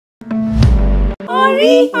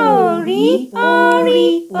Ori, ori,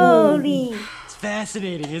 ori, ori. It's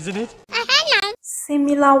fascinating, isn't it?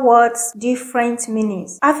 Similar words, different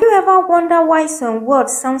meanings. Have you ever wondered why some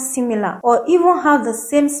words sound similar or even have the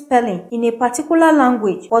same spelling in a particular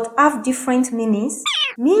language but have different meanings?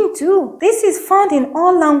 Me too. This is found in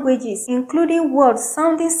all languages, including words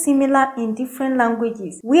sounding similar in different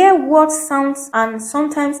languages, where words sound and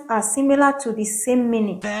sometimes are similar to the same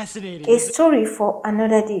meaning. Fascinating. A story for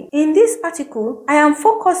another day. In this article, I am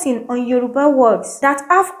focusing on Yoruba words that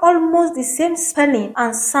have almost the same spelling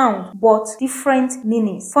and sound but different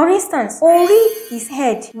meanings. For instance, Ori is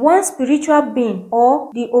head, one spiritual being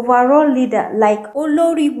or the overall leader, like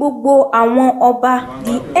Olori, gbogbo, awon,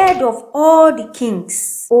 the head of all the kings.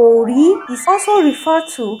 Ori is also referred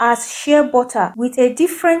to as shea butter with a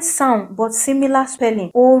different sound but similar spelling.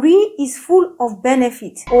 Ori is full of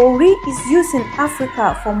benefit. Ori is used in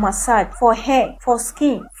Africa for massage, for hair, for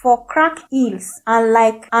skin, for cracked heels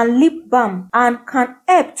and lip balm, and can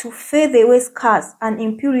help to fade away scars and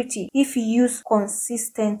impurity if used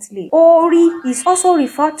consistently. Ori is also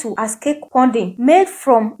referred to as cake pudding made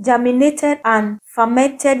from germinated and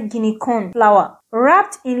fermented guinea corn flour,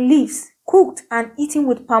 wrapped in leaves, cooked and eaten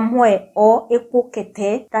with palm oil or epo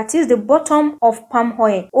kete, that is the bottom of palm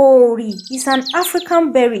oil. Ori is an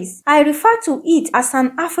African berry. I refer to it as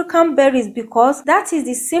an African berries because that is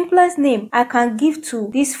the simplest name I can give to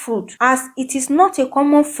this fruit, as it is not a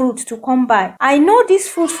common fruit to come by. I know this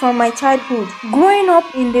fruit from my childhood, growing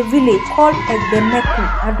up in the village called Egbemeku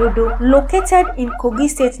Adodo, located in Kogi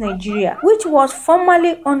State, Nigeria, which was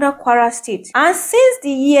formerly under Kwara State. And since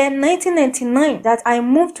the year 1999 that I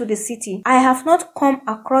moved to the city, I have not come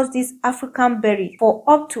across this African berry for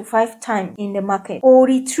up to 5 times in the market.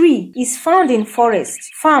 Ori tree is found in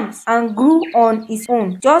forests, farms, and grew on its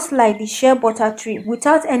own, just like the shea butter tree,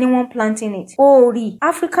 without anyone planting it. Ori,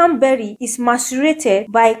 African berry, is macerated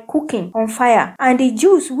by cooking on fire, and the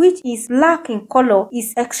juice, which is black in color,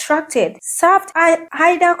 is extracted, served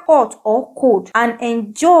either hot or cold, and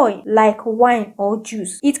enjoyed like wine or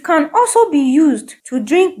juice. It can also be used to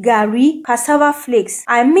drink garri, cassava flakes.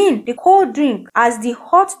 I mean the cold drink, as the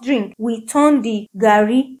hot drink will turn the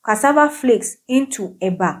garri, cassava flakes into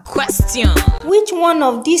eba. Question: which one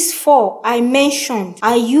of these 4 I mentioned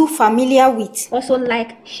are you familiar with? Also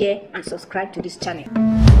like, share and subscribe to this channel.